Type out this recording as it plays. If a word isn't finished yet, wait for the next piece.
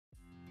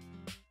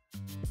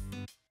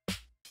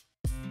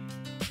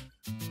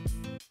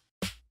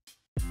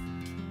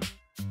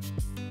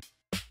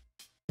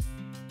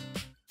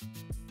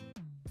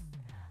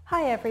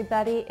Hi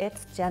everybody,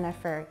 it's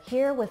Jennifer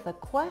here with a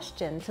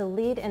question to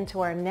lead into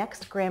our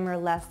next grammar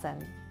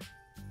lesson.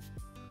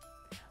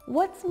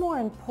 What's more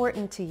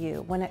important to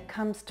you when it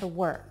comes to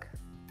work?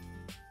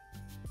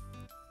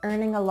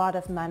 Earning a lot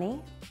of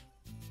money?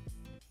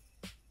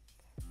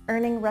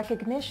 Earning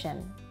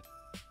recognition?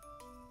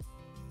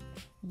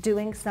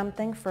 Doing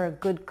something for a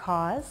good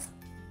cause?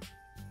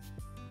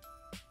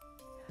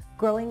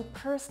 Growing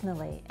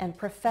personally and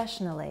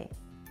professionally?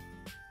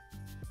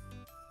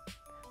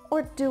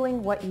 Or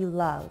doing what you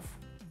love?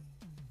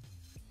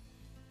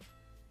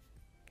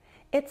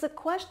 It's a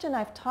question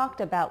I've talked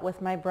about with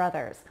my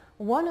brothers,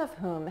 one of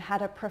whom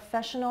had a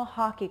professional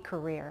hockey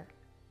career.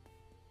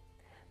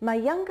 My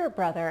younger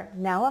brother,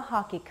 now a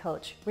hockey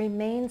coach,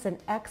 remains an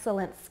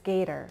excellent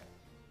skater.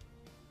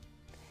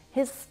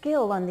 His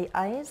skill on the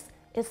ice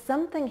is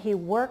something he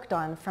worked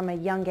on from a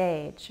young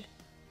age.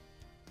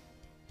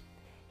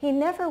 He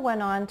never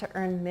went on to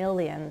earn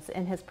millions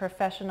in his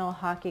professional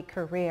hockey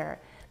career,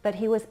 but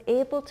he was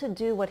able to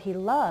do what he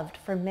loved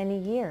for many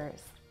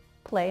years,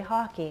 play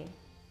hockey.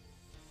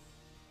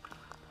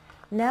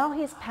 Now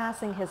he's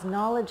passing his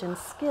knowledge and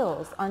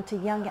skills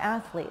onto young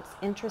athletes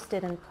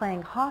interested in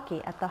playing hockey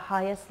at the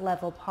highest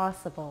level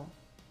possible.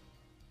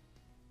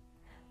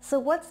 So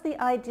what's the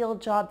ideal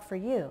job for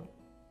you?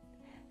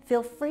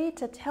 Feel free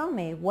to tell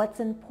me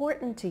what's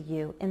important to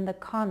you in the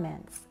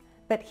comments,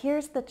 but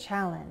here's the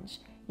challenge.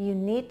 You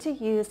need to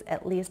use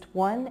at least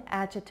one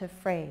adjective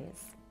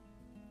phrase.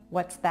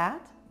 What's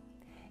that?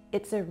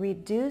 It's a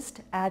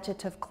reduced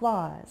adjective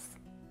clause.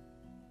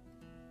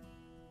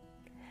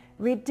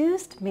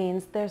 Reduced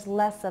means there's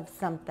less of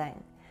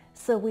something,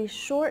 so we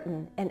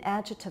shorten an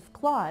adjective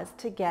clause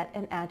to get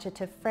an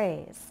adjective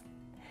phrase.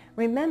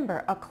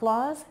 Remember, a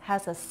clause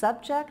has a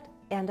subject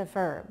and a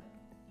verb.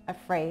 A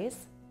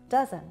phrase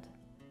doesn't.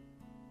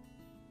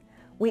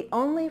 We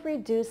only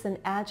reduce an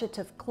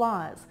adjective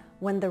clause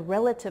when the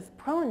relative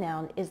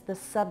pronoun is the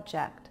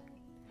subject,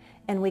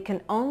 and we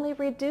can only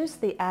reduce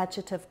the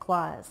adjective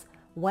clause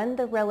when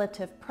the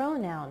relative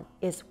pronoun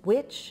is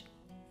which,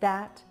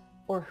 that,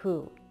 or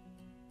who.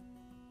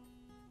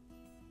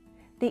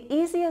 The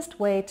easiest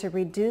way to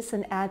reduce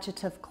an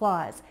adjective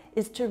clause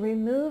is to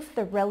remove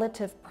the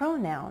relative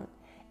pronoun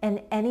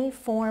and any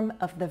form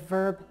of the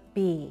verb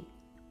be.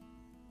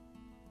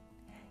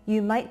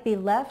 You might be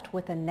left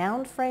with a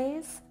noun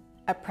phrase,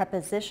 a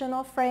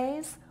prepositional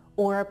phrase,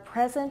 or a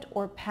present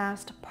or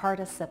past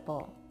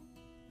participle.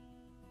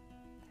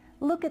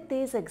 Look at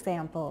these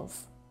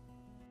examples.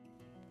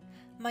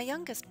 My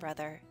youngest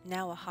brother,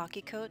 now a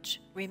hockey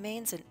coach,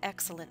 remains an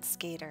excellent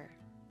skater.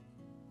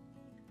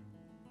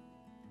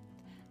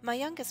 My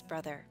youngest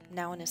brother,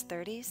 now in his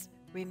 30s,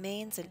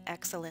 remains an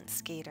excellent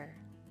skater.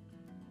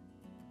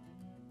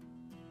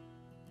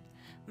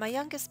 My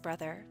youngest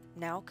brother,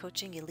 now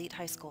coaching elite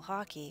high school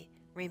hockey,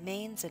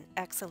 remains an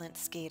excellent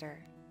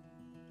skater.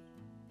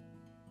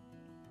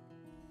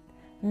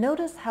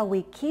 Notice how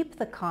we keep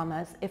the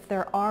commas if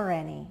there are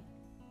any.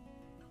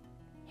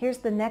 Here's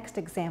the next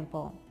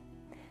example.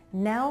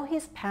 Now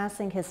he's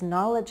passing his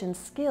knowledge and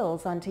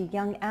skills onto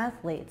young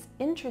athletes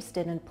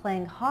interested in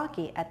playing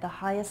hockey at the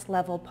highest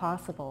level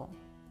possible.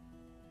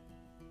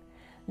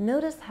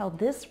 Notice how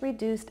this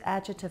reduced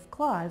adjective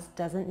clause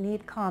doesn't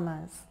need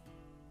commas.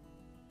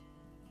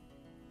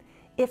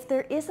 If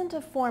there isn't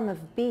a form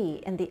of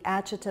be in the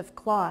adjective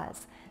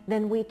clause,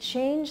 then we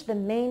change the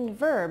main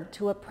verb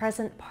to a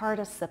present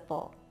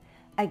participle.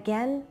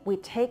 Again, we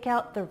take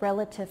out the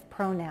relative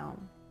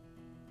pronoun.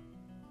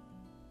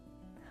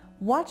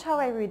 Watch how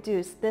I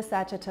reduce this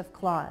adjective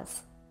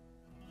clause.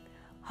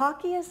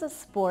 Hockey is a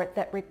sport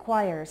that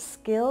requires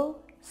skill,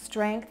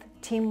 strength,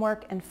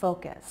 teamwork, and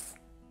focus.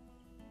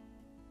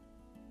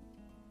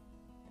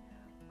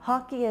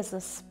 Hockey is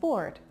a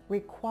sport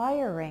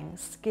requiring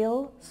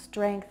skill,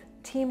 strength,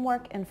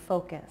 teamwork, and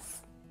focus.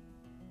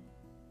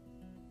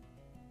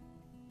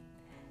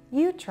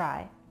 You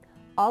try.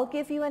 I'll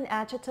give you an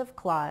adjective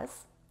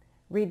clause.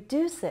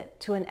 Reduce it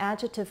to an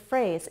adjective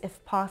phrase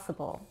if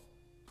possible.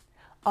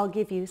 I'll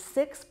give you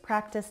 6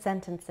 practice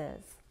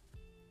sentences.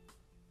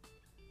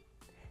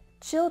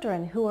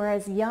 Children who are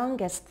as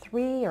young as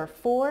 3 or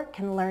 4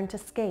 can learn to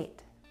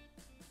skate.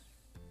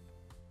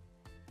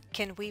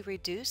 Can we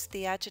reduce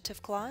the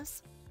adjective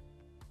clause?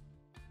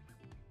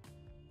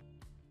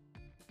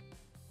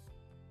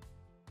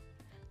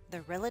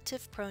 The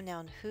relative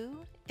pronoun who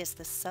is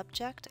the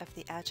subject of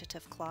the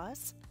adjective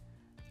clause.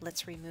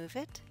 Let's remove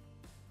it,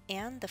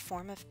 and the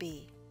form of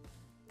be.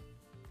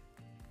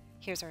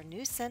 Here's our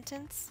new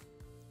sentence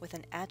with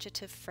an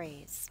adjective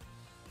phrase.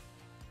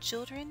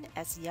 Children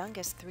as young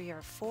as 3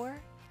 or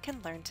 4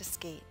 can learn to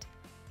skate.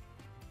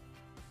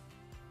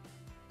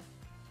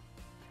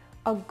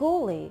 A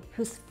goalie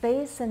whose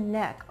face and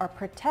neck are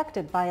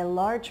protected by a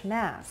large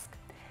mask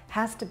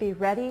has to be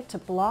ready to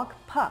block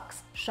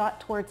pucks shot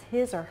towards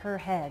his or her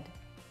head.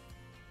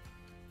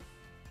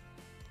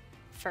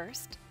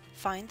 First,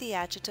 find the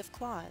adjective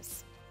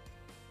clause.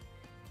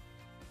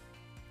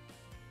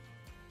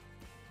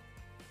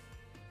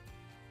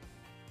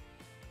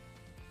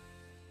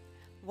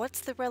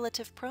 What's the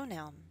relative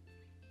pronoun?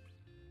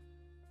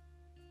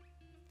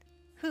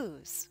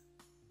 whose.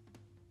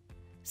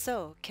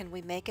 So, can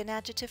we make an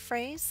adjective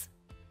phrase?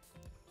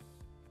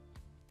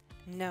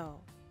 No,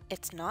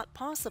 it's not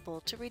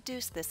possible to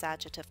reduce this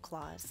adjective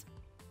clause.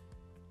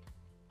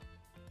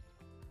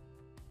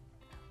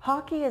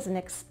 Hockey is an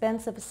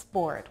expensive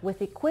sport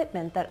with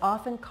equipment that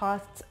often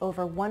costs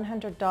over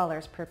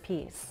 $100 per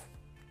piece.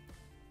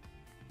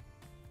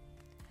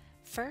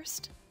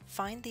 First,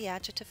 find the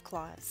adjective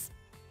clause.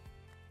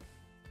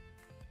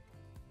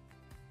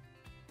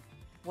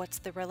 What's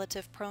the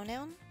relative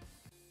pronoun?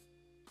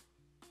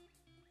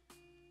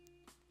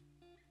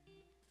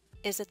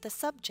 Is it the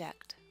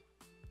subject?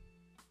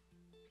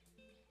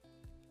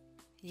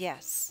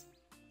 Yes,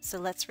 so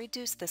let's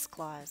reduce this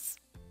clause.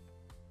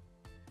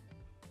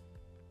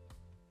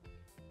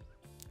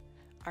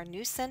 Our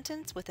new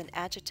sentence with an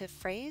adjective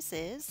phrase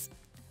is,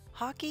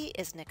 hockey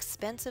is an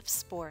expensive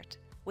sport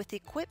with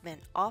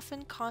equipment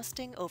often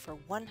costing over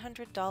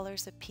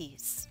 $100 a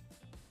piece.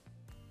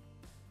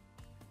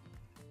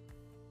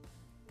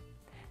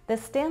 The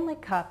Stanley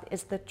Cup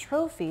is the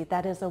trophy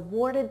that is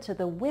awarded to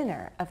the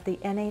winner of the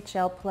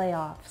NHL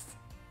playoffs.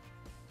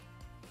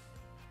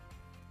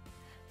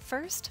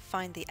 First,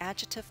 find the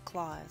adjective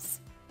clause.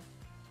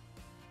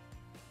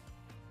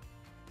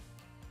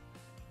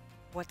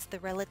 What's the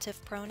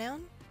relative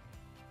pronoun?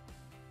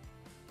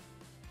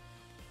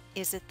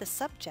 Is it the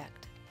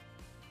subject?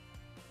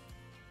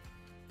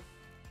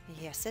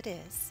 Yes, it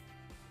is.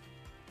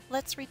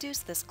 Let's reduce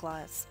this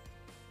clause.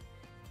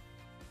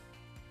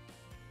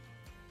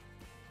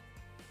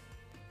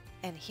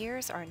 And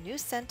here's our new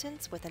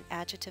sentence with an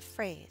adjective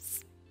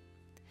phrase.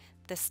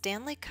 The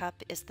Stanley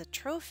Cup is the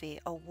trophy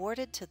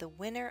awarded to the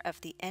winner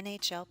of the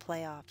NHL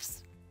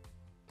playoffs.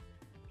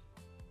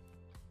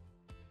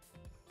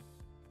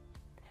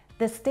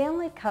 The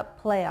Stanley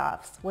Cup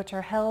playoffs, which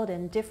are held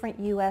in different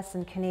U.S.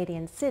 and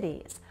Canadian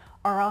cities,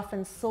 are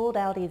often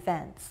sold-out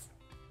events.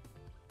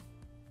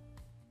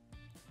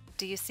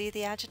 Do you see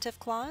the adjective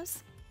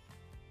clause?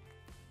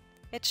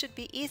 It should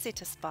be easy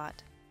to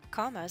spot.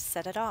 Commas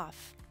set it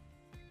off.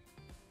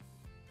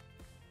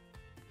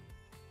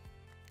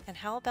 And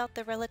how about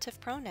the relative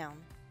pronoun?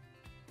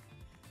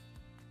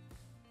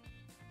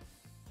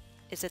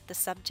 Is it the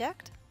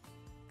subject?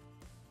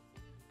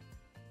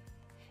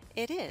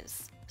 It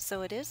is,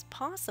 so it is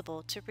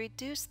possible to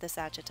reduce this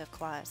adjective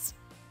clause.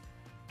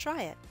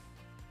 Try it.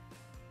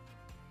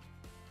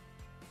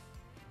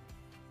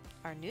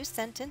 Our new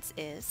sentence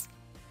is,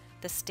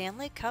 the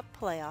Stanley Cup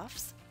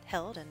playoffs,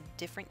 held in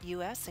different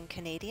U.S. and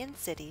Canadian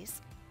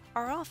cities,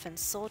 are often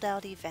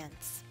sold-out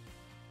events.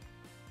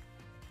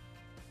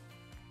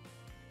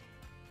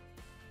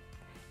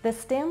 The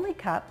Stanley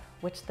Cup,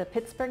 which the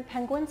Pittsburgh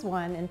Penguins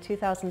won in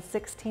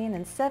 2016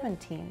 and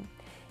 17,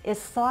 is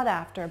sought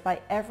after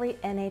by every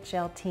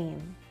NHL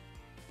team.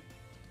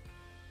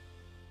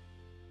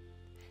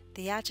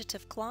 The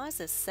adjective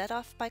clause is set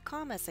off by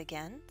commas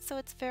again, so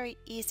it's very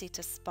easy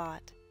to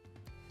spot.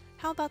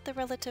 How about the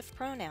relative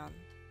pronoun?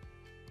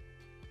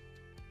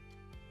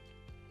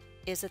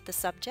 Is it the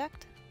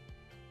subject?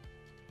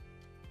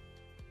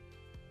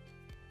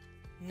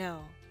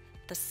 No,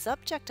 the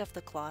subject of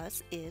the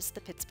clause is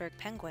the Pittsburgh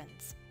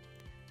Penguins.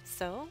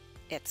 So,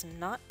 it's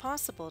not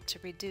possible to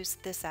reduce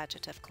this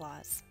adjective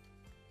clause.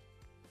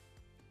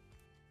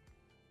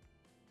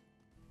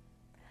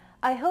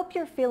 I hope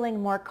you're feeling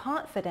more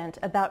confident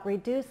about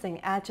reducing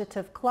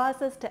adjective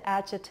clauses to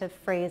adjective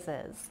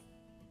phrases.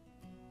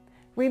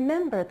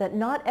 Remember that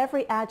not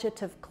every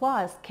adjective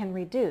clause can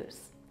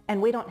reduce,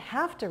 and we don't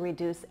have to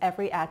reduce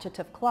every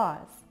adjective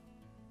clause.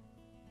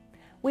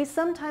 We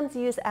sometimes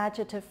use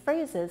adjective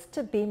phrases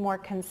to be more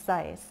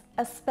concise,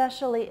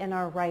 especially in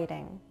our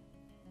writing.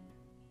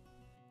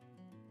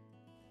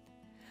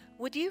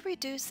 Would you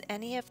reduce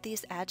any of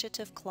these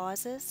adjective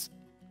clauses?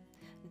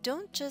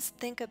 Don't just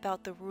think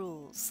about the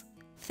rules.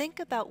 Think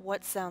about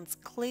what sounds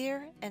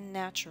clear and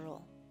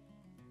natural.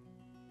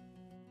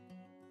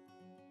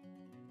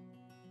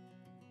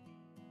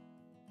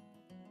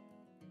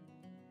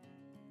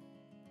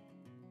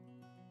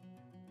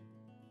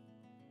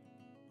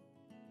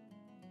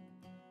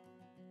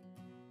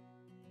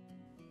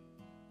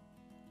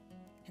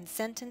 In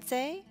sentence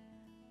A,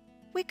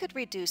 we could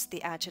reduce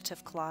the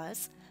adjective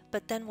clause,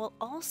 but then we'll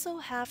also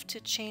have to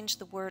change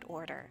the word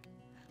order.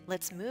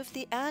 Let's move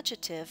the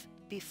adjective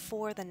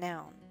before the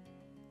noun.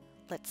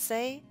 Let's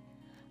say,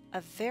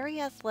 a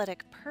very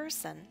athletic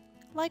person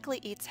likely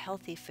eats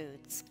healthy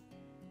foods.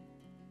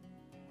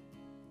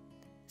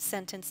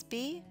 Sentence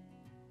B,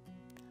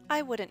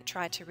 I wouldn't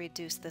try to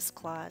reduce this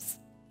clause.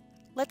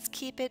 Let's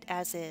keep it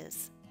as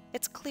is.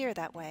 It's clear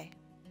that way.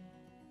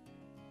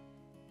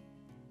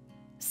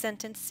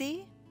 Sentence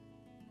C,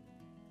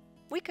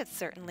 we could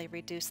certainly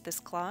reduce this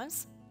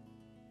clause.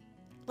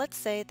 Let's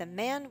say the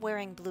man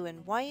wearing blue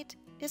and white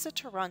is a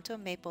Toronto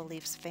Maple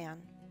Leafs fan.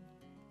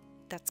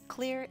 That's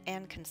clear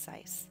and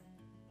concise.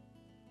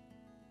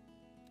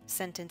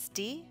 Sentence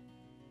D,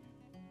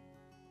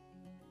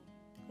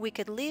 we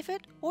could leave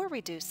it or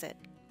reduce it.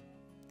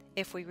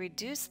 If we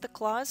reduce the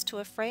clause to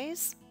a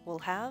phrase, we'll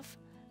have,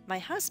 my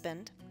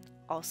husband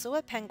also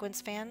a Penguins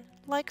fan,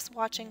 likes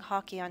watching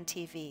hockey on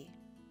TV.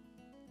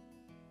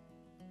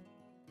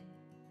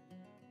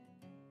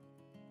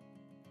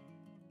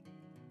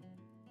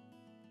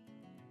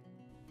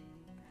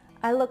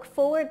 I look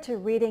forward to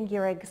reading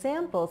your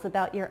examples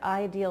about your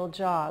ideal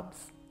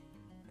jobs.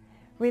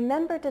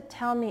 Remember to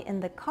tell me in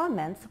the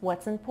comments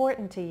what's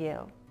important to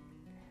you.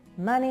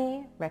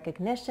 Money,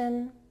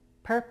 recognition,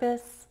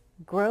 purpose,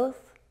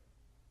 growth,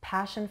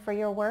 passion for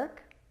your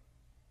work.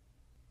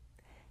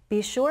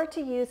 Be sure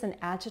to use an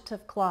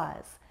adjective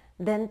clause,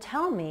 then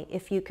tell me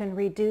if you can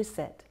reduce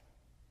it.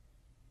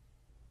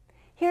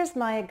 Here's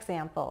my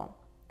example.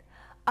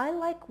 I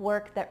like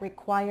work that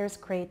requires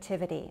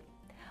creativity.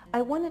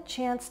 I want a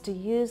chance to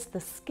use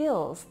the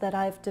skills that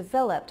I've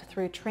developed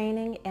through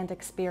training and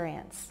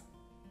experience.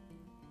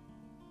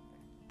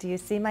 Do you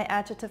see my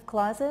adjective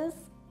clauses?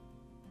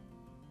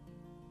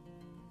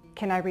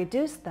 Can I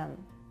reduce them?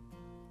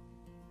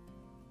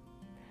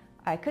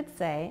 I could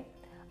say,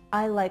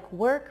 I like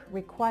work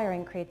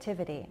requiring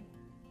creativity.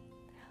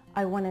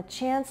 I want a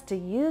chance to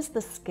use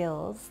the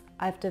skills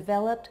I've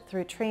developed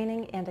through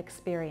training and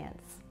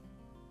experience.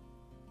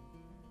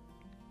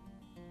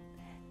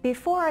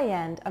 Before I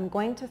end, I'm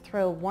going to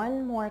throw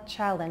one more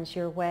challenge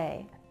your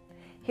way.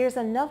 Here's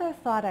another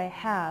thought I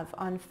have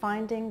on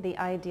finding the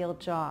ideal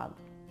job.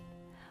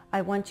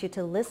 I want you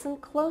to listen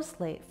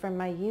closely for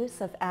my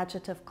use of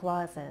adjective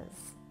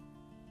clauses.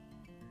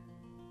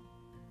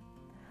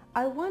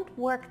 I want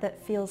work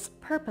that feels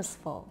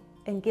purposeful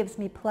and gives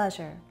me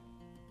pleasure.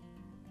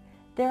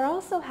 There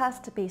also has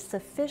to be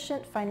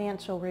sufficient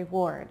financial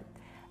reward,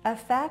 a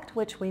fact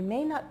which we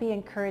may not be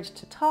encouraged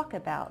to talk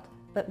about,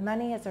 but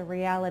money is a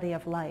reality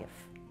of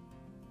life.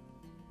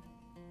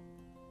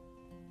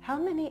 How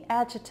many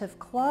adjective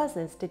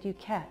clauses did you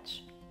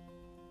catch?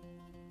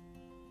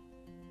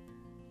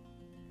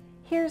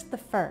 Here's the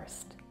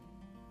first.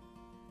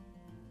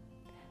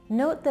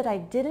 Note that I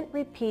didn't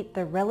repeat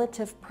the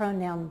relative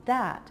pronoun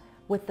that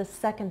with the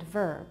second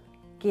verb,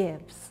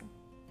 gives.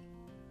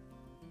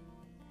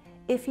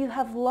 If you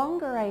have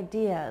longer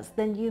ideas,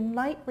 then you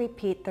might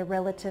repeat the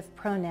relative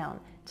pronoun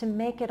to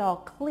make it all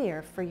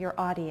clear for your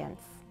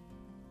audience.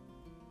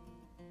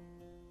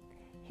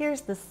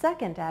 Here's the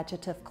second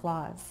adjective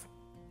clause.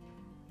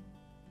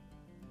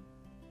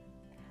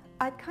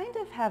 I kind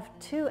of have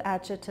two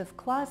adjective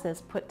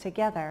clauses put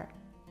together.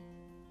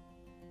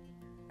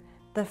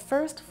 The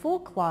first full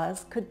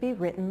clause could be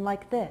written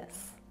like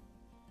this.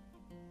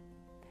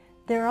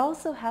 There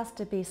also has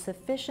to be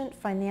sufficient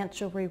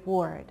financial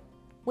reward,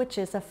 which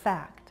is a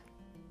fact.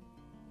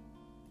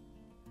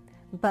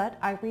 But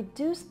I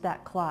reduced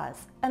that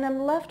clause and I'm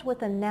left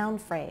with a noun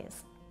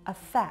phrase, a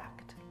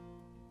fact.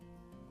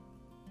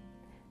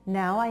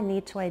 Now I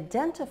need to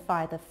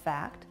identify the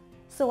fact,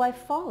 so I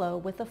follow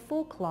with a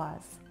full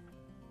clause.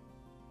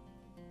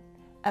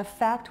 A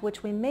fact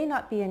which we may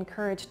not be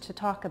encouraged to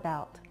talk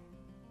about.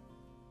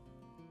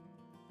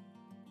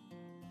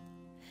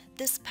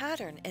 This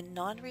pattern in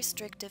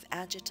non-restrictive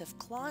adjective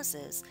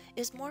clauses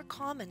is more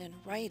common in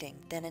writing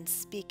than in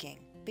speaking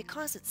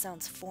because it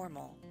sounds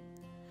formal.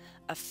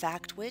 A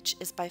fact which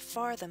is by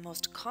far the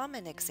most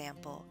common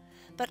example,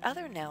 but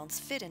other nouns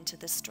fit into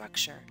this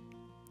structure.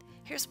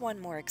 Here's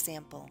one more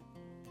example.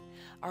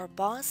 Our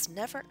boss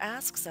never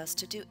asks us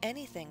to do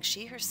anything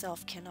she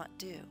herself cannot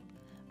do,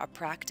 a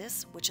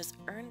practice which has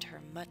earned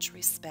her much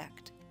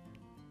respect.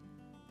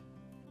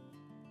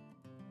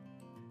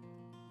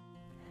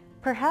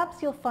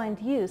 Perhaps you'll find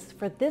use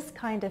for this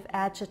kind of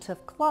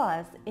adjective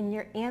clause in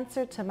your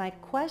answer to my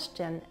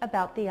question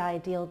about the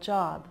ideal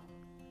job.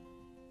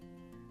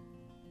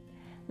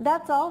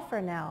 That's all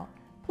for now.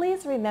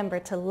 Please remember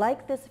to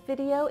like this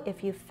video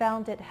if you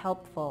found it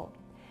helpful.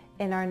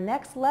 In our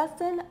next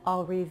lesson,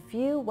 I'll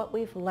review what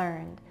we've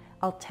learned.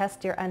 I'll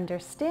test your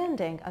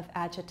understanding of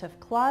adjective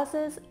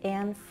clauses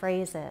and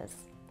phrases.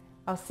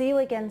 I'll see you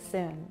again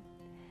soon.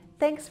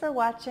 Thanks for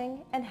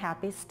watching and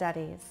happy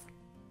studies.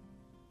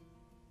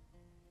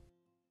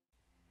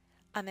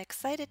 I'm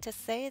excited to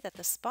say that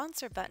the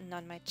sponsor button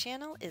on my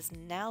channel is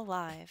now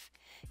live.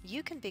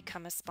 You can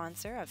become a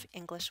sponsor of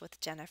English with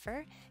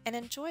Jennifer and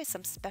enjoy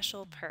some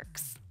special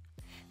perks.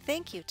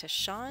 Thank you to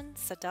Sean,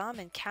 Saddam,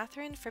 and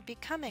Catherine for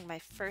becoming my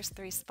first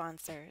 3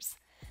 sponsors.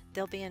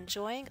 They'll be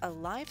enjoying a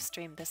live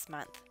stream this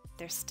month.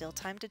 There's still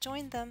time to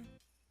join them.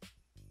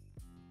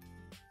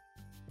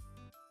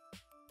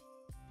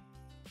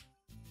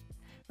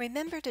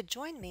 Remember to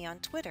join me on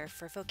Twitter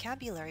for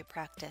vocabulary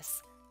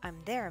practice. I'm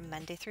there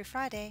Monday through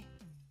Friday.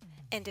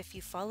 And if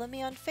you follow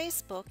me on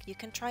Facebook, you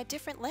can try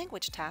different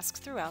language tasks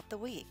throughout the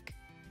week.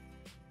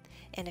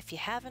 And if you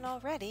haven't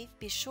already,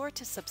 be sure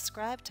to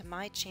subscribe to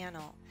my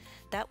channel.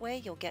 That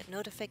way you'll get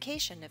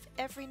notification of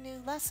every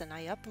new lesson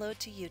I upload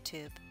to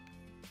YouTube.